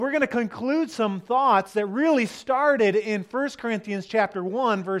we're going to conclude some thoughts that really started in 1 Corinthians chapter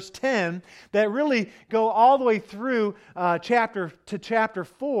 1, verse 10, that really go all the way through chapter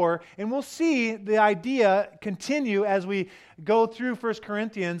 4, and we'll see the idea continue as we go through 1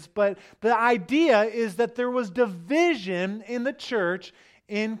 Corinthians, but the idea is that there was division in the church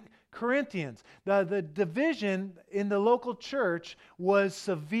in Corinthians. The division in the local church was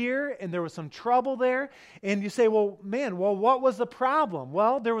severe, and there was some trouble there. And you say, well, what was the problem?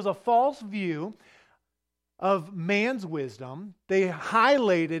 Well, there was a false view of man's wisdom. They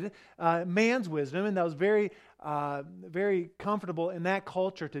highlighted man's wisdom, and that was very comfortable in that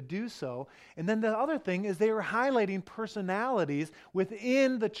culture to do so. And then the other thing is they were highlighting personalities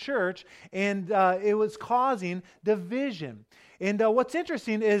within the church, and it was causing division. And what's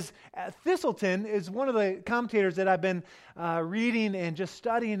interesting is Thistleton is one of the commentators that I've been reading and just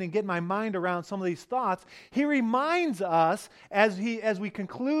studying and getting my mind around some of these thoughts. He reminds us, as we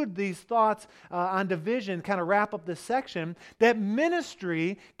conclude these thoughts on division, kind of wrap up this section, that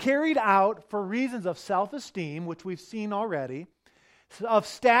ministry carried out for reasons of self-esteem, which we've seen already, of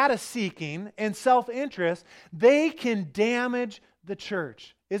status seeking and self-interest, they can damage the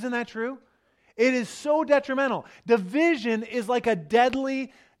church. Isn't that true? It is so detrimental. Division is like a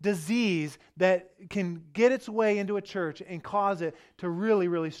deadly disease that can get its way into a church and cause it to really,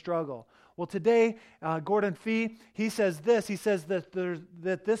 really struggle. Well, today, Gordon Fee, he says this. He says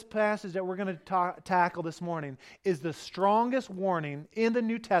that this passage that we're going to tackle this morning is the strongest warning in the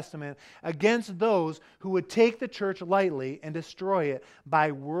New Testament against those who would take the church lightly and destroy it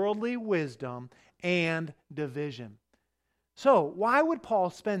by worldly wisdom and division. So, why would Paul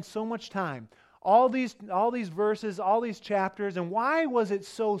spend so much time, all these verses, all these chapters, and why was it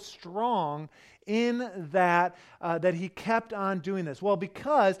so strong in that he kept on doing this? Well,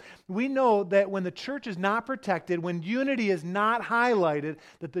 because we know that when the church is not protected, when unity is not highlighted,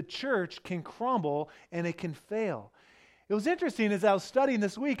 that the church can crumble and it can fail. It was interesting, as I was studying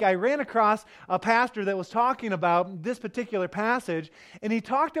this week, I ran across a pastor that was talking about this particular passage, and he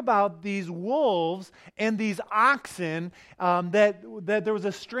talked about these wolves and these oxen, that there was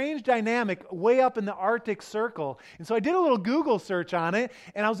a strange dynamic way up in the Arctic Circle. And so I did a little Google search on it,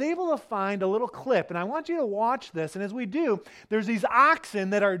 and I was able to find a little clip, and I want you to watch this. And as we do, there's these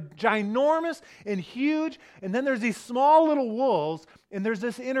oxen that are ginormous and huge, and then there's these small little wolves, and there's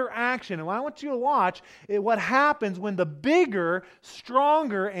this interaction. And I want you to watch what happens when the bigger,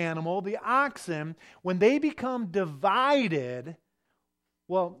 stronger animal, the oxen, when they become divided.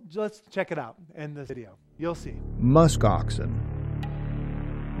 Well, let's check it out in this video. You'll see. Musk oxen.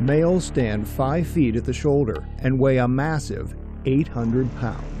 Males stand 5 feet at the shoulder and weigh a massive 800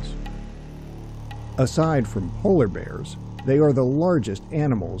 pounds. Aside from polar bears, they are the largest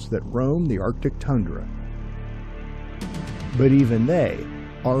animals that roam the Arctic tundra. But even they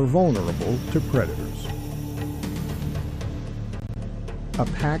are vulnerable to predators. A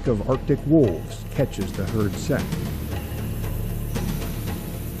pack of Arctic wolves catches the herd scent.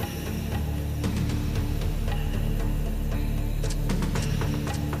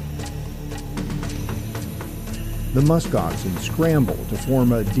 The muskoxen scramble to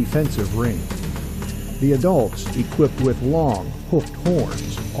form a defensive ring. The adults, equipped with long, hooked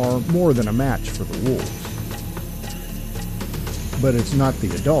horns, are more than a match for the wolves. But it's not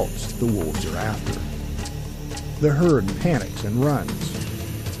the adults the wolves are after. The herd panics and runs.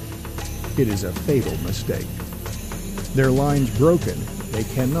 It is a fatal mistake. Their lines broken, they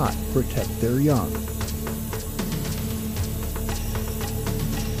cannot protect their young.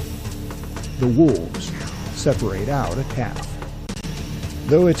 The wolves separate out a calf.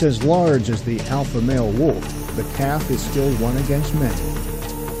 Though it's as large as the alpha male wolf, the calf is still one against many.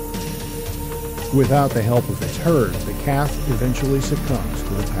 Without the help of its herd, the calf eventually succumbs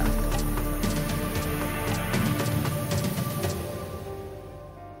to the pack.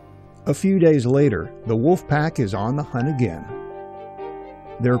 A few days later, the wolf pack is on the hunt again.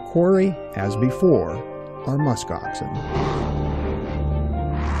 Their quarry, as before, are musk oxen.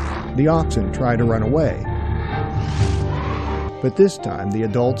 The oxen try to run away, but this time the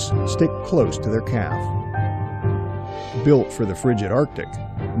adults stick close to their calf. Built for the frigid Arctic,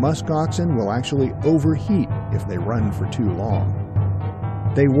 musk oxen will actually overheat if they run for too long.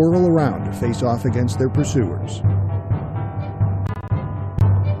 They whirl around to face off against their pursuers.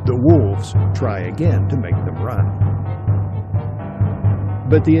 The wolves try again to make them run.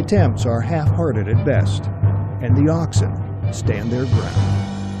 But the attempts are half-hearted at best, and the oxen stand their ground.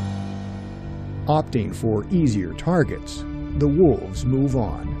 Opting for easier targets, the wolves move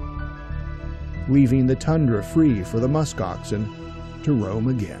on, leaving the tundra free for the musk oxen to roam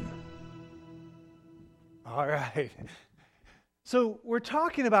again. All right. So we're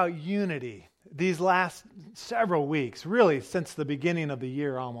talking about unity these last several weeks, really since the beginning of the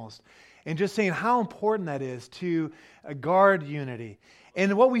year almost, and just saying how important that is to guard unity.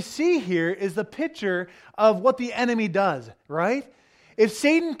 And what we see here is the picture of what the enemy does, right? If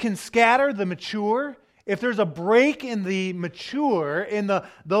Satan can scatter the mature, if there's a break in the mature, in the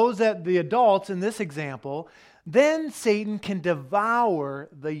adults in this example, then Satan can devour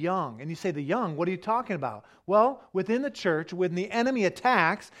the young. And you say, the young, what are you talking about? Well, within the church, when the enemy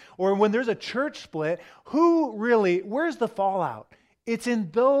attacks, or when there's a church split, where's the fallout? It's in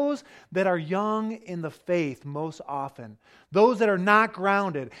those that are young in the faith most often. Those that are not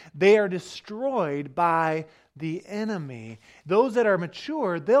grounded, they are destroyed by the enemy. Those that are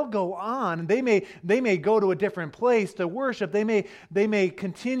mature, they'll go on. They may go to a different place to worship. They may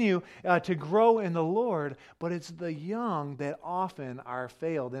continue to grow in the Lord. But it's the young that often are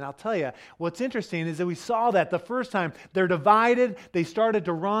failed. And I'll tell you, what's interesting is that we saw that the first time they're divided. They started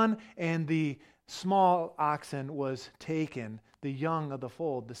to run, and the small oxen was taken, the young of the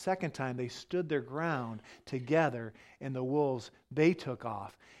fold. The second time they stood their ground together, and the wolves, they took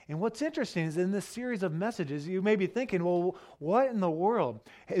off. And what's interesting is in this series of messages, you may be thinking, well, what in the world?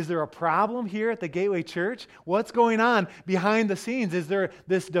 Is there a problem here at the Gateway Church? What's going on behind the scenes? Is there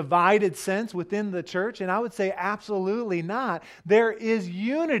this divided sense within the church? And I would say absolutely not. There is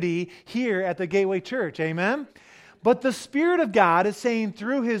unity here at the Gateway Church. Amen? But the Spirit of God is saying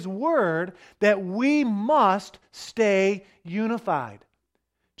through His Word that we must stay unified.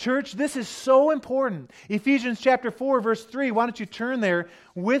 Church, this is so important. Ephesians chapter 4, verse 3, why don't you turn there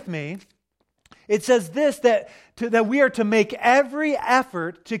with me? It says this, that we are to make every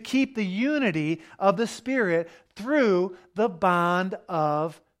effort to keep the unity of the Spirit through the bond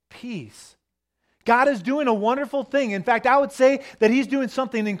of peace. God is doing a wonderful thing. In fact, I would say that He's doing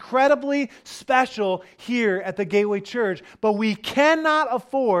something incredibly special here at the Gateway Church, but we cannot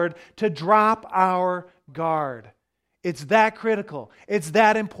afford to drop our guard. It's that critical. It's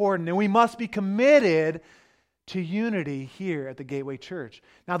that important. And we must be committed to unity here at the Gateway Church.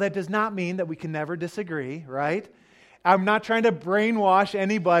 Now, that does not mean that we can never disagree, right? I'm not trying to brainwash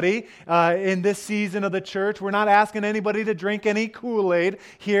anybody in this season of the church. We're not asking anybody to drink any Kool-Aid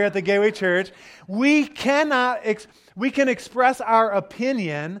here at the Gateway Church. We can express our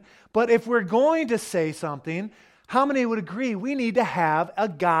opinion, but if we're going to say something, how many would agree we need to have a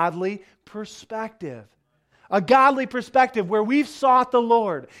godly perspective? A godly perspective where we've sought the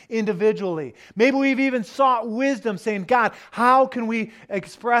Lord individually. Maybe we've even sought wisdom, saying, God, how can we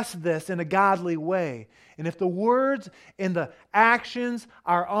express this in a godly way? And if the words and the actions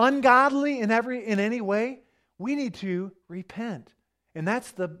are ungodly in any way, we need to repent. And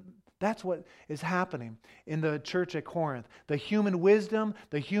that's what is happening in the church at Corinth. The human wisdom,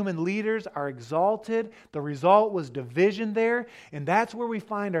 the human leaders are exalted. The result was division there. And that's where we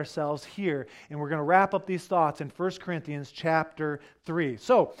find ourselves here. And we're going to wrap up these thoughts in 1 Corinthians chapter 3.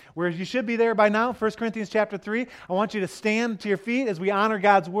 So, where you should be there by now, 1 Corinthians chapter 3, I want you to stand to your feet as we honor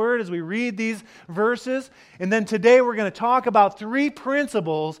God's Word, as we read these verses. And then today we're going to talk about 3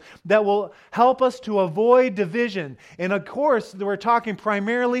 principles that will help us to avoid division. And of course, we're talking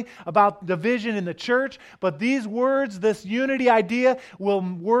primarily about division in the church, but these words, this unity idea, will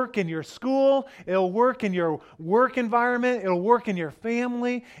work in your school, it'll work in your work environment, it'll work in your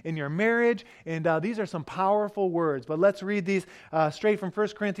family, in your marriage, and these are some powerful words. But let's read these straight from 1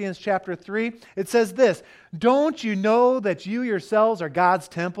 Corinthians chapter 3. It says this, "Don't you know that you yourselves are God's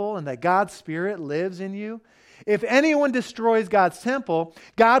temple and that God's Spirit lives in you? If anyone destroys God's temple,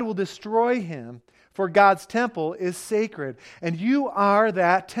 God will destroy him. For God's temple is sacred, and you are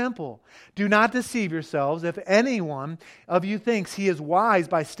that temple. Do not deceive yourselves. If anyone of you thinks he is wise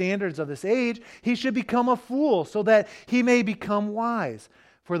by standards of this age, he should become a fool, so that he may become wise.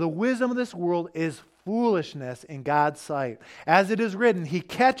 For the wisdom of this world is foolishness in God's sight. As it is written, He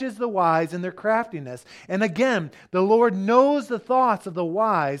catches the wise in their craftiness. And again, the Lord knows the thoughts of the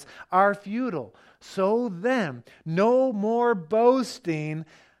wise are futile. So then, no more boasting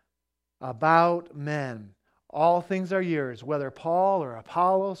about men. All things are yours, whether Paul or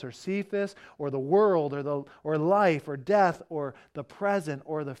Apollos or Cephas or the world or life or death or the present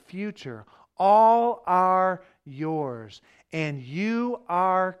or the future. All are yours, and you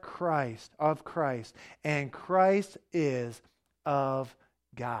are of Christ, and Christ is of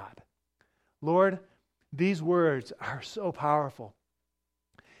God." Lord, these words are so powerful.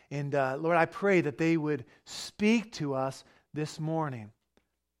 And Lord, I pray that they would speak to us this morning,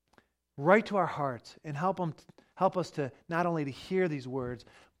 right to our hearts, and help us to not only to hear these words,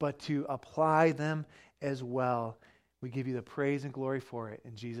 but to apply them as well. We give you the praise and glory for it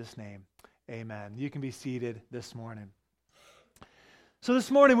in Jesus' name. Amen. You can be seated this morning. So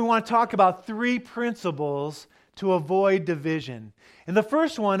this morning we want to talk about 3 principles to avoid division. And the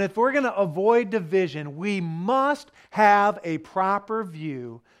first one, if we're going to avoid division, we must have a proper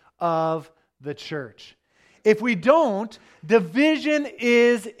view of the church. If we don't, division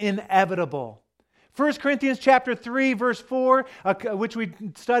is inevitable. 1 Corinthians chapter 3, verse 4, which we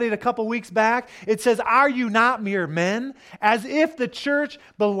studied a couple weeks back, it says, "Are you not mere men?" As if the church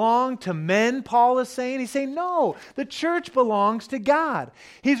belonged to men, Paul is saying. He's saying, no, the church belongs to God.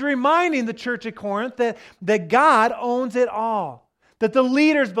 He's reminding the church at Corinth that God owns it all, that the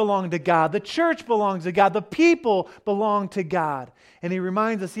leaders belong to God, the church belongs to God, the people belong to God. And he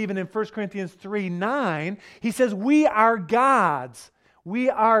reminds us even in 1 Corinthians 3:9, he says, we are God's.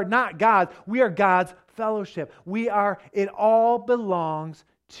 We are not God's. We are God's fellowship. It all belongs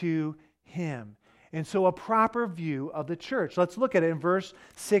to Him. And so a proper view of the church. Let's look at it in verse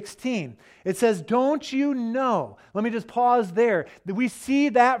 16. It says, "Don't you know?" Let me just pause there. We see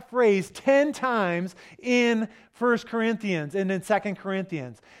that phrase 10 times in 1 Corinthians and in 2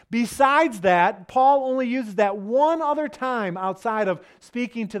 Corinthians. Besides that, Paul only uses that one other time outside of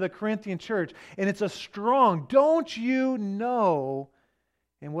speaking to the Corinthian church. And it's a strong, "Don't you know?"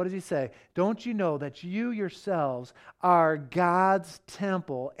 And what does he say? "Don't you know that you yourselves are God's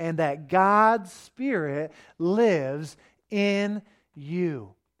temple and that God's Spirit lives in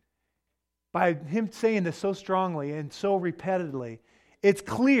you?" By him saying this so strongly and so repetitively, it's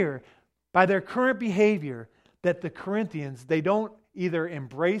clear by their current behavior that the Corinthians, they don't either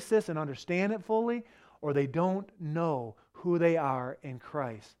embrace this and understand it fully, or they don't know who they are in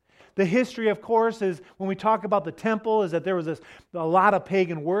Christ. The history, of course, is when we talk about the temple, is that there was a lot of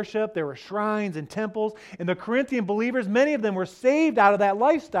pagan worship. There were shrines and temples. And the Corinthian believers, many of them were saved out of that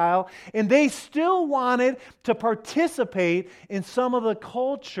lifestyle, and they still wanted to participate in some of the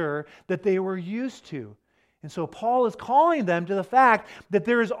culture that they were used to. And so Paul is calling them to the fact that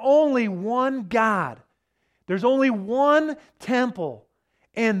there is only one God. There's only one temple,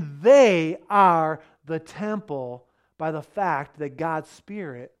 and they are the temple by the fact that God's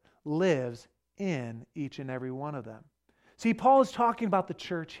Spirit lives in each and every one of them. See, Paul is talking about the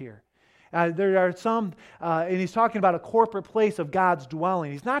church here. There are some, and he's talking about a corporate place of God's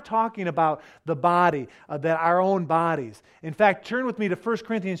dwelling. He's not talking about the body, that our own bodies. In fact, turn with me to 1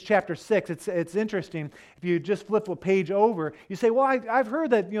 Corinthians chapter 6. It's interesting. If you just flip a page over, you say, well, I've heard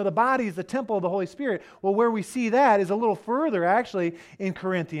that the body is the temple of the Holy Spirit. Well, where we see that is a little further, actually, in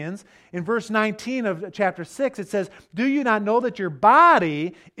Corinthians. In verse 19 of chapter 6, it says, "Do you not know that your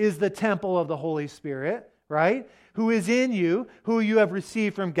body is the temple of the Holy Spirit?" Right? "Who is in you, who you have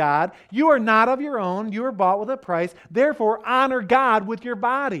received from God. You are not of your own, you are bought with a price. Therefore, honor God with your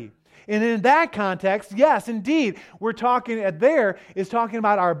body." And in that context, yes, indeed, we're talking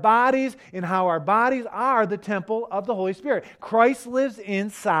about our bodies and how our bodies are the temple of the Holy Spirit. Christ lives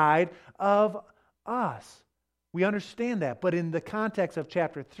inside of us. We understand that. But in the context of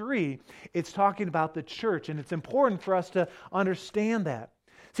chapter 3, it's talking about the church, and it's important for us to understand that.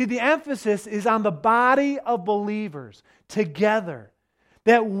 See, the emphasis is on the body of believers together,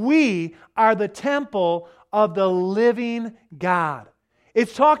 that we are the temple of the living God.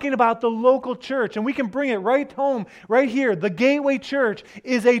 It's talking about the local church, and we can bring it right home, right here. The Gateway Church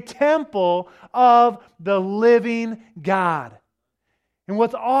is a temple of the living God. And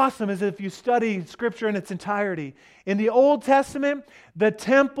what's awesome is if you study Scripture in its entirety, in the Old Testament, the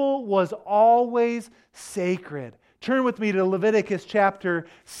temple was always sacred. Turn with me to Leviticus chapter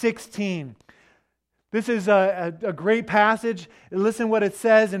 16. This is a great passage. Listen what it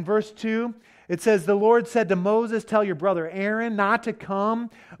says in verse 2. It says, "The Lord said to Moses, tell your brother Aaron not to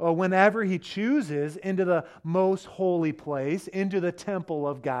come whenever he chooses into the most holy place, into the temple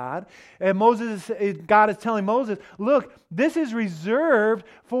of God." And God is telling Moses, look, this is reserved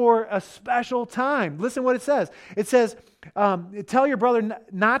for a special time. Listen what it says. It says, tell your brother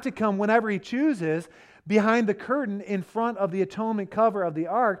not to come whenever he chooses behind the curtain in front of the atonement cover of the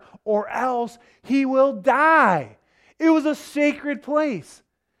ark, or else he will die. It was a sacred place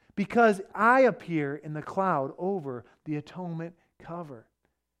because I appear in the cloud over the atonement cover.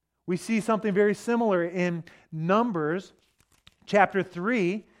 We see something very similar in Numbers chapter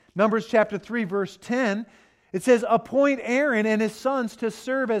 3. Numbers chapter 3, verse 10. It says, "Appoint Aaron and his sons to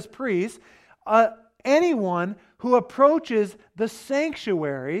serve as priests. Anyone who approaches the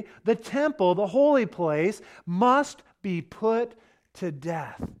sanctuary, the temple, the holy place, must be put to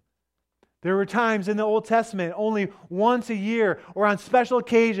death." There were times in the Old Testament, only once a year or on special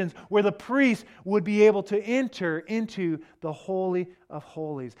occasions, where the priest would be able to enter into the Holy of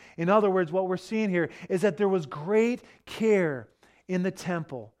Holies. In other words, what we're seeing here is that there was great care in the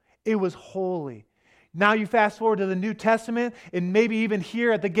temple. It was holy. Now you fast forward to the New Testament, and maybe even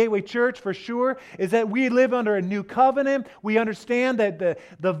here at the Gateway Church for sure, is that we live under a new covenant. We understand that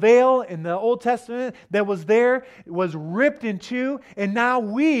the veil in the Old Testament that was there was ripped in two, and now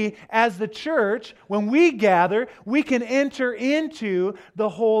we, as the church, when we gather, we can enter into the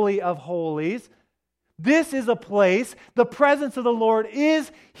Holy of Holies. This is a place, the presence of the Lord is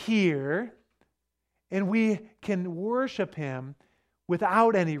here, and we can worship Him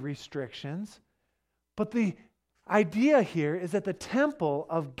without any restrictions. But the idea here is that the temple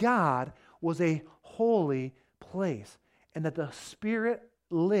of God was a holy place and that the Spirit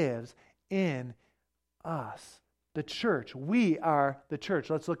lives in us. The church. We are the church.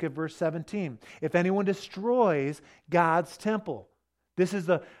 Let's look at verse 17. If anyone destroys God's temple. This is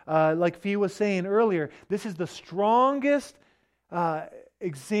like Fee was saying earlier, this is the strongest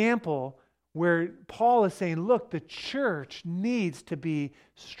example where Paul is saying, look, the church needs to be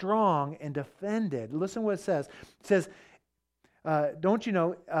strong and defended. Listen what it says. It says, don't you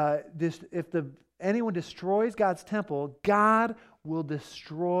know, if anyone destroys God's temple, God will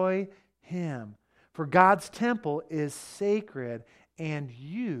destroy him. For God's temple is sacred, and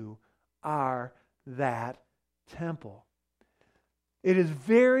you are that temple. It is a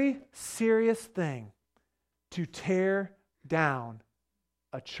very serious thing to tear down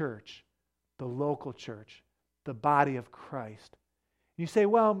a church, the local church, the body of Christ. You say,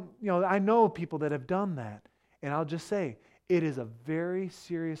 well, I know people that have done that. And I'll just say, it is a very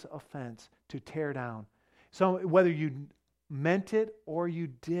serious offense to tear down. So whether you meant it or you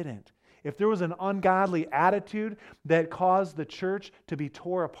didn't, if there was an ungodly attitude that caused the church to be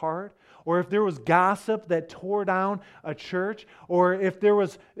tore apart, or if there was gossip that tore down a church, or if there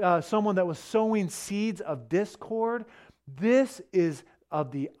was someone that was sowing seeds of discord, this is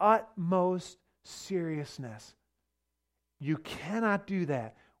of the utmost seriousness. You cannot do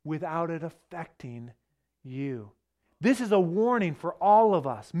that without it affecting you. This is a warning for all of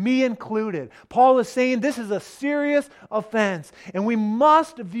us, me included. Paul is saying this is a serious offense, and we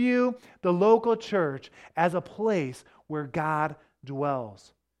must view the local church as a place where God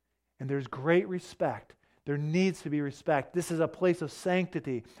dwells. And there's great respect. There needs to be respect. This is a place of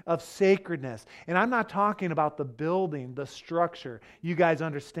sanctity, of sacredness. And I'm not talking about the building, the structure. You guys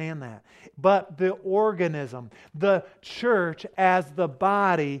understand that. But the organism, the church as the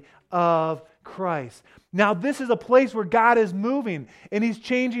body of Christ. Now, this is a place where God is moving and He's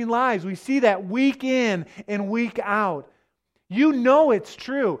changing lives. We see that week in and week out. You know it's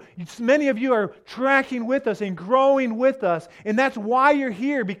true. Many of you are tracking with us and growing with us, and that's why you're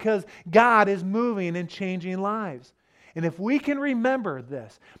here, because God is moving and changing lives. And if we can remember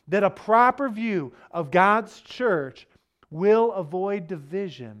this, that a proper view of God's church will avoid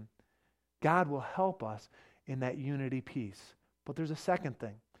division, God will help us in that unity piece. But there's a second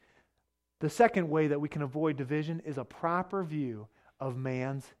thing. The second way that we can avoid division is a proper view of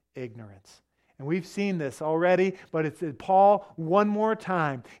man's ignorance. And we've seen this already, but it's Paul one more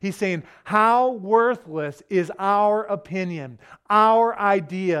time. He's saying, how worthless is our opinion, our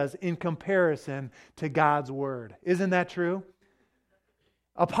ideas in comparison to God's Word? Isn't that true?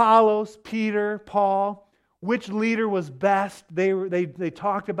 Apollos, Peter, Paul, which leader was best? They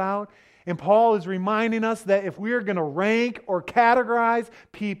talked about. And Paul is reminding us that if we are going to rank or categorize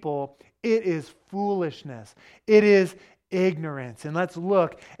people, it is foolishness. It is ignorance. And let's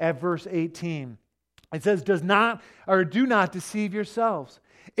look at verse 18. It says, do not deceive yourselves.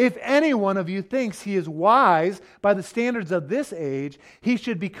 If any one of you thinks he is wise by the standards of this age, he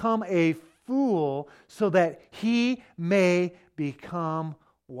should become a fool so that he may become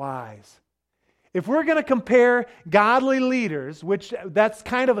wise. If we're going to compare godly leaders, which that's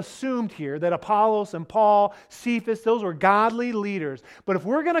kind of assumed here, that Apollos and Paul, Cephas, those were godly leaders. But if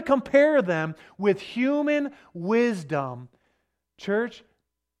we're going to compare them with human wisdom, church,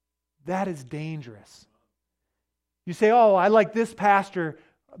 that is dangerous. You say, oh, I like this pastor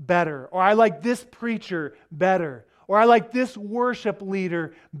better, or I like this preacher better, or I like this worship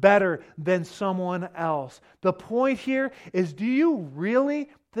leader better than someone else. The point here is, do you really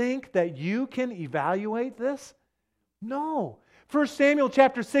think that you can evaluate this? No. 1 Samuel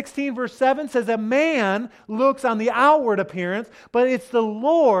chapter 16 verse 7 says that man looks on the outward appearance, but it's the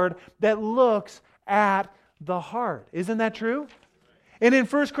Lord that looks at the heart. Isn't that true? And in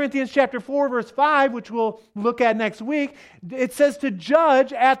 1 Corinthians chapter 4 verse 5, which we'll look at next week, it says to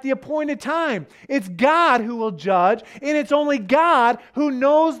judge at the appointed time. It's God who will judge, and it's only God who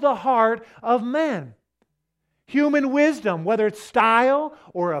knows the heart of men. Human wisdom, whether it's style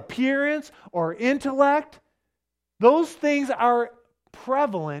or appearance or intellect, those things are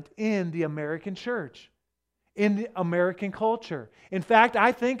prevalent in the American church. in the American culture. In fact,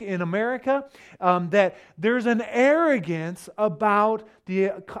 I think in America that there's an arrogance about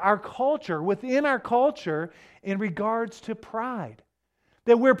our culture, within our culture, in regards to pride.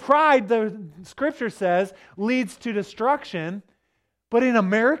 That where pride, the Scripture says, leads to destruction, but in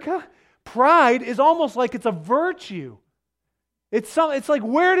America, pride is almost like it's a virtue. It's like,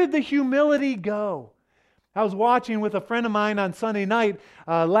 where did the humility go? I was watching with a friend of mine on Sunday night,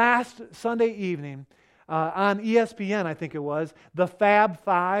 last Sunday evening, on ESPN, I think it was, the Fab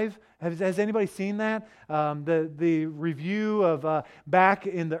Five. Has anybody seen that? The review of back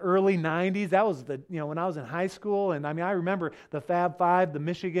in the early 90s. That was when I was in high school, and I remember the Fab Five,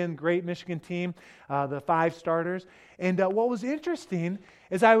 the great Michigan team, the 5 starters. And what was interesting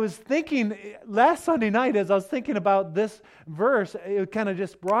is I was thinking last Sunday night, as I was thinking about this verse, it kind of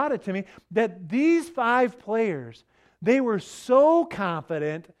just brought it to me that these 5 players, they were so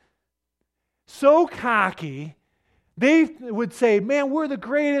confident, so cocky. They would say, man, we're the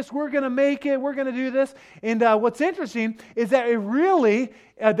greatest, we're going to make it, we're going to do this. And what's interesting is that it really,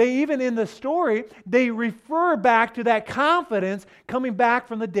 they even in the story, they refer back to that confidence coming back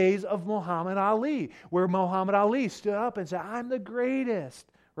from the days of Muhammad Ali, where Muhammad Ali stood up and said, I'm the greatest,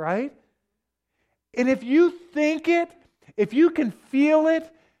 right? And if you think it, if you can feel it,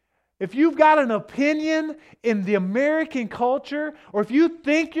 if you've got an opinion in the American culture, or if you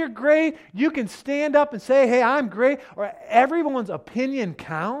think you're great, you can stand up and say, hey, I'm great, or everyone's opinion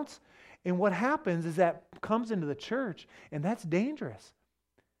counts. And what happens is that comes into the church, and that's dangerous.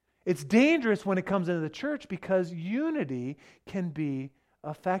 It's dangerous when it comes into the church because unity can be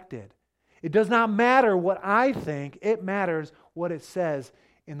affected. It does not matter what I think, it matters what it says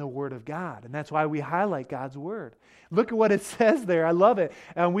in the Word of God. And that's why we highlight God's Word. Look at what it says there. I love it.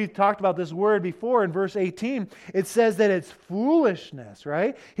 And we've talked about this word before in verse 18. It says that it's foolishness,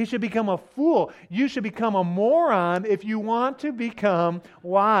 right? He should become a fool. You should become a moron if you want to become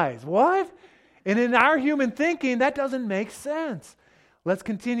wise. What? And in our human thinking, that doesn't make sense. Let's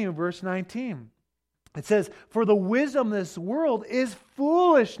continue, verse 19. It says, for the wisdom of this world is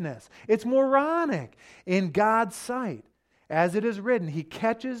foolishness. It's moronic in God's sight. As it is written, He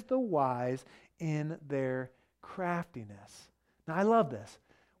catches the wise in their craftiness. Now, I love this.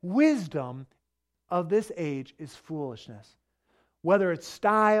 Wisdom of this age is foolishness. Whether it's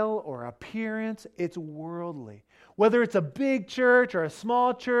style or appearance, it's worldly. Whether it's a big church or a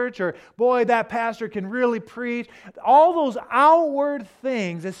small church, or boy, that pastor can really preach, all those outward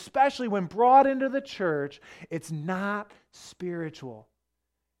things, especially when brought into the church, it's not spiritual.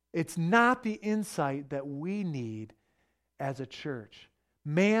 It's not the insight that we need as a church.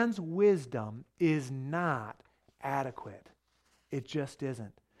 Man's wisdom is not adequate. It just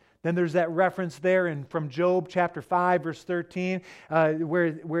isn't. Then there's that reference there from Job chapter 5, verse 13,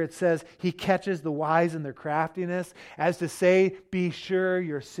 where it says, He catches the wise in their craftiness, as to say, be sure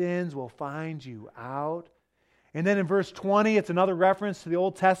your sins will find you out. And then in verse 20, it's another reference to the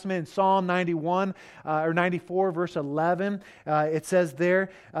Old Testament in Psalm 91 or 94, verse 11. It says there,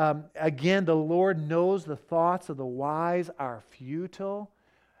 again, the Lord knows the thoughts of the wise are futile.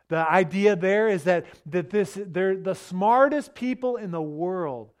 The idea there is that they're the smartest people in the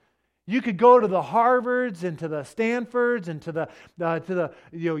world. You could go to the Harvards and to the Stanfords and to the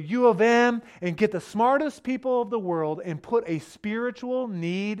U of M and get the smartest people of the world and put a spiritual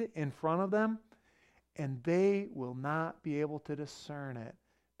need in front of them, and they will not be able to discern it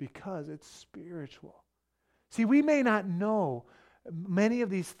because it's spiritual. See, we may not know many of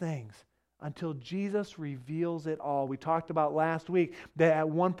these things until Jesus reveals it all. We talked about last week that at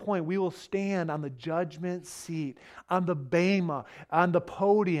one point we will stand on the judgment seat, on the bema, on the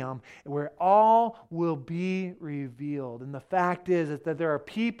podium, where all will be revealed. And the fact is that there are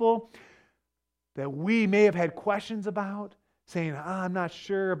people that we may have had questions about, saying, I'm not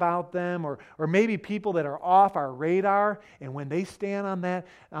sure about them, or maybe people that are off our radar, and when they stand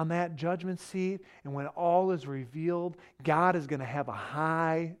on that judgment seat, and when all is revealed, God is going to have a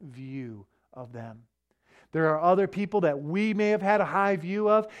high view of them. There are other people that we may have had a high view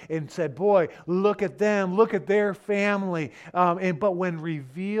of and said, boy, look at them, look at their family. But when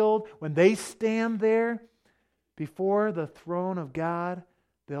revealed, when they stand there before the throne of God,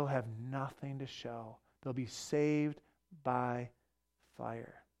 they'll have nothing to show. They'll be saved by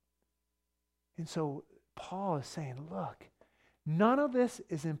fire. And so Paul is saying, look, none of this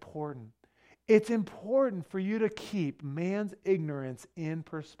is important. It's important for you to keep man's ignorance in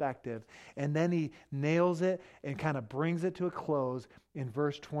perspective. And then he nails it and kind of brings it to a close in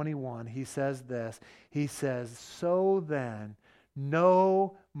verse 21. He says this. He says, so then,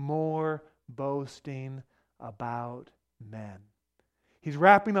 no more boasting about men. He's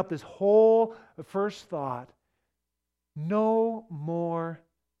wrapping up this whole first thought No more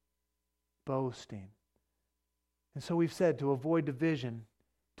boasting. And so we've said to avoid division,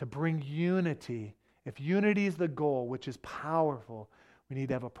 to bring unity. If unity is the goal, which is powerful, we need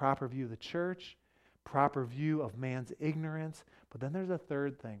to have a proper view of the church, proper view of man's ignorance. But then there's a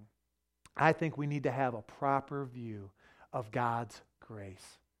third thing. I think we need to have a proper view of God's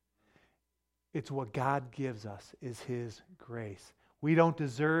grace. It's what God gives us, is His grace. We don't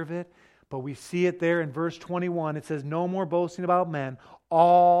deserve it, but we see it there in verse 21. It says, no more boasting about men.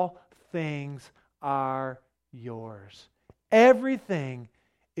 All things are yours. Everything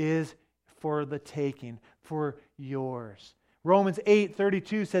is for the taking, for yours. Romans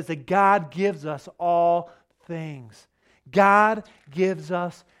 8:32 says that God gives us all things. God gives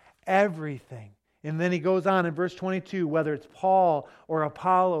us everything. And then he goes on in verse 22, whether it's Paul or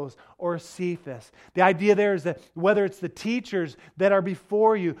Apollos or Cephas. The idea there is that whether it's the teachers that are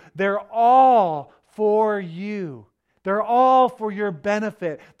before you, they're all for you. They're all for your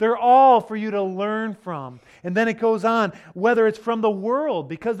benefit. They're all for you to learn from. And then it goes on, whether it's from the world,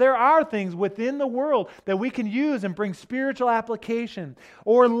 because there are things within the world that we can use and bring spiritual application,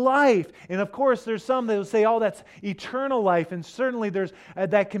 or life. And of course, there's some that will say, oh, that's eternal life, and certainly there's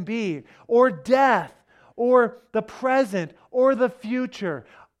that can be. Or death, or the present, or the future.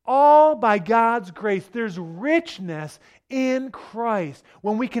 All by God's grace. There's richness in Christ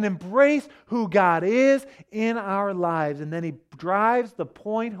when we can embrace who God is in our lives. And then he drives the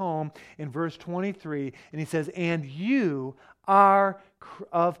point home in verse 23, and he says, and you are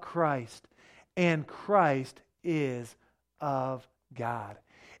of Christ, and Christ is of God.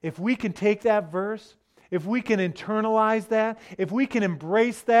 If we can take that verse, if we can internalize that, if we can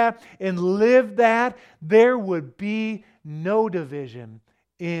embrace that and live that, there would be no division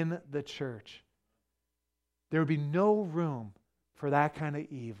in the church. There would be no room for that kind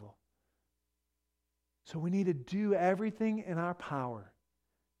of evil. So we need to do everything in our power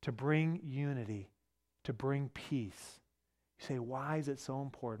to bring unity, to bring peace. You say, why is it so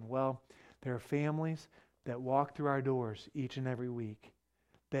important? Well, there are families that walk through our doors each and every week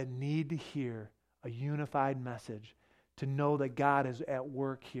that need to hear a unified message, to know that God is at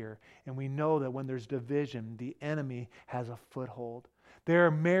work here. And we know that when there's division, the enemy has a foothold. There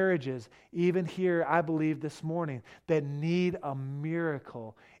are marriages, even here, I believe this morning, that need a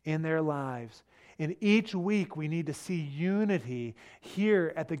miracle in their lives. And each week we need to see unity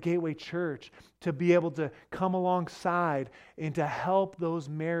here at the Gateway Church to be able to come alongside and to help those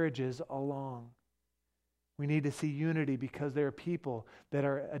marriages along. We need to see unity because there are people that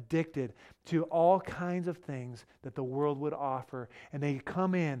are addicted to all kinds of things that the world would offer. And they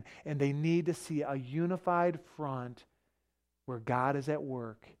come in and they need to see a unified front where God is at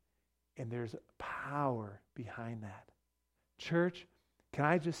work and there's power behind that. Church, can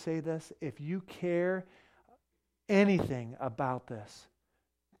I just say this? If you care anything about this,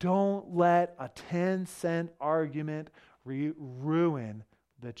 don't let a 10-cent argument ruin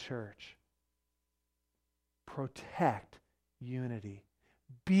the church. Protect unity.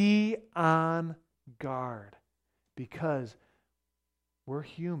 Be on guard because we're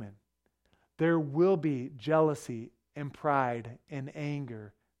human. There will be jealousy and pride and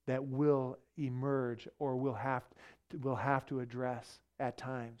anger that will emerge or we'll have to address at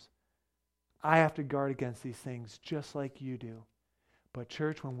times. I have to guard against these things just like you do. But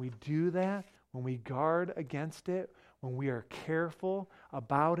church, when we do that, when we guard against it, when we are careful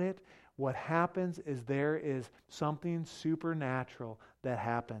about it, what happens is there is something supernatural that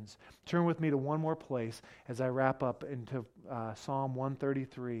happens. Turn with me to one more place as I wrap up into Psalm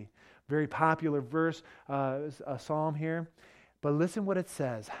 133. Very popular verse, a psalm here. But listen what it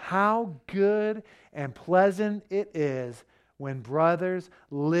says. How good and pleasant it is when brothers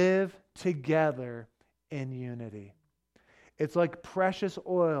live together in unity. It's like precious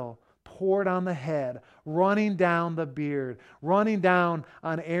oil poured on the head, running down the beard, running down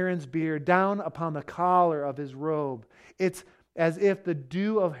on Aaron's beard, down upon the collar of his robe. It's as if the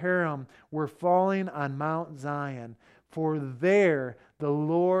dew of Hermon were falling on Mount Zion. For there the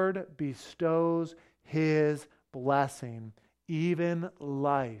Lord bestows His blessing, even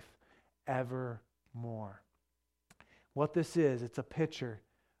life evermore. What this is, it's a picture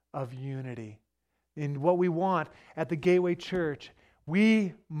of unity. And what we want at the Gateway Church,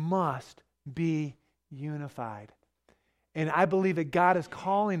 we must be unified. And I believe that God is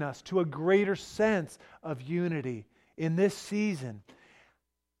calling us to a greater sense of unity in this season.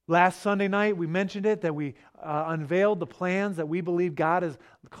 Last Sunday night, we mentioned it, that we unveiled the plans that we believe God is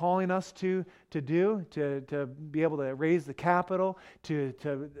calling us to do, to be able to raise the capital, to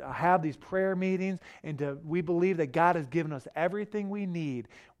have these prayer meetings, and we believe that God has given us everything we need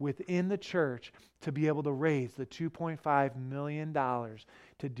within the church to be able to raise the $2.5 million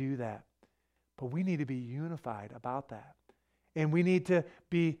to do that. But we need to be unified about that. And we need to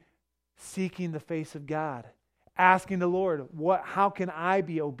be seeking the face of God, asking the Lord, how can I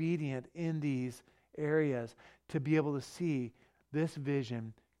be obedient in these areas to be able to see this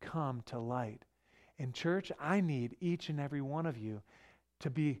vision come to light? In church, I need each and every one of you to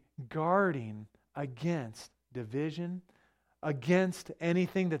be guarding against division, against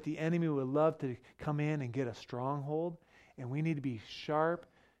anything that the enemy would love to come in and get a stronghold. And we need to be sharp,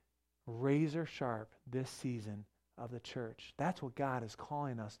 razor sharp this season of the church. That's what God is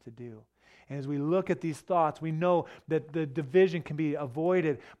calling us to do. And as we look at these thoughts, we know that the division can be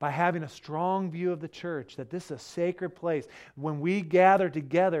avoided by having a strong view of the church, that this is a sacred place. When we gather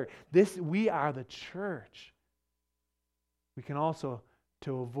together, we are the church. We can also,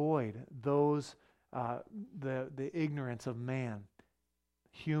 to avoid those, the ignorance of man,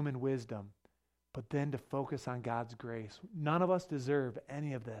 human wisdom, but then to focus on God's grace. None of us deserve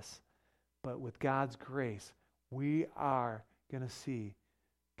any of this, but with God's grace, we are going to see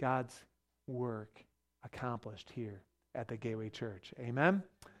God's work accomplished here at the Gateway Church. Amen?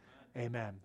 Amen.